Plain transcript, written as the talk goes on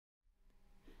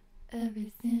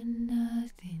Everything,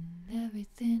 nothing,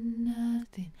 everything,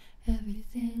 nothing,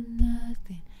 everything,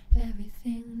 nothing,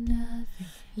 everything, nothing.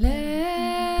 Let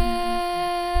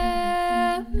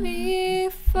me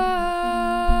fall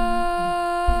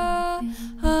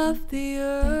off the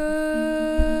earth,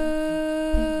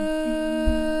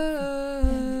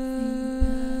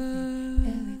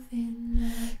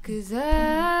 'cause I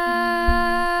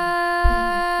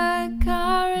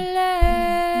can't relate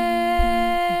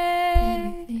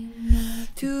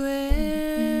to anything.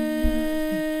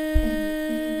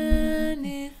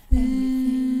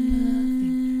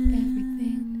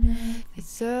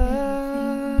 It's all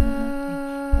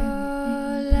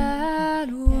at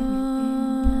once.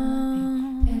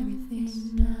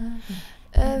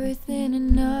 Everything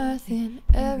and nothing,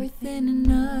 everything and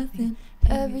nothing,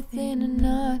 everything and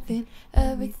nothing,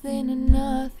 everything and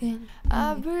nothing.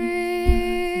 I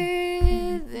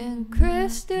breathe in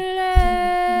crystal air,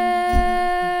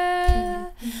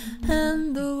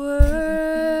 and the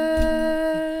words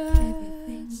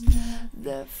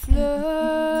that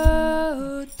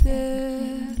float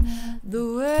there, the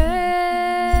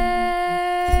waves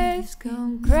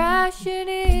come crashing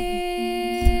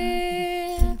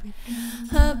in.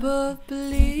 I both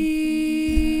bleak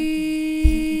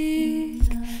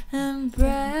and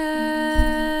bright.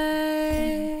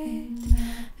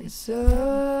 It's all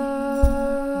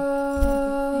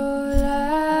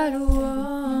at once.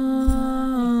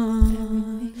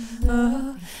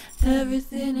 Oh,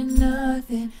 everything and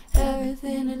nothing,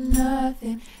 everything and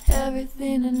nothing,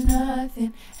 everything and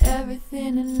nothing,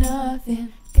 everything and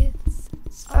nothing.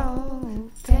 It's all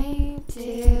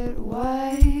painted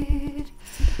white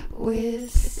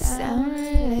with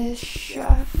soundless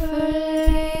shuffling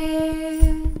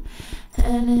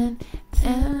and an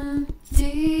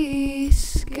empty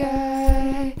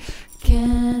sky.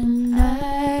 Can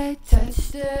I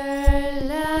touch the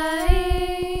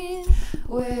line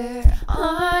where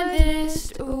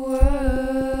honest words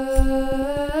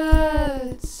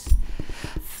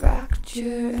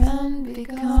fracture and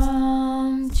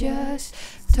become just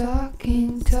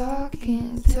talking,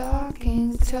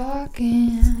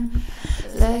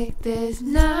 like there's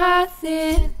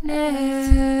nothing else.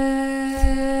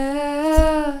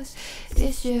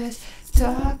 It's just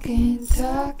talking,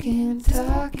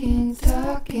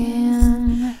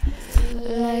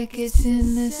 like it's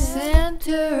in the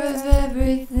center of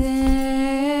everything,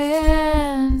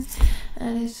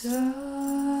 and it's all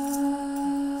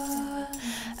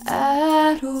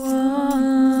at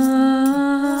once.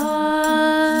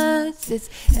 It's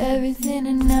everything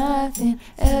and nothing,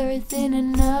 everything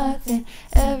and nothing,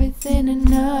 everything and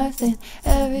nothing,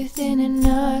 everything and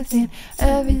nothing,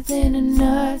 everything and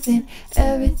nothing,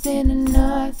 everything and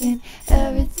nothing,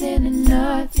 everything and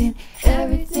nothing,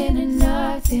 everything and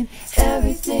nothing,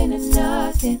 everything and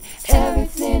nothing,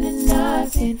 everything and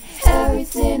nothing,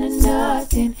 everything and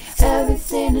nothing,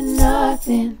 everything and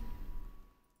nothing.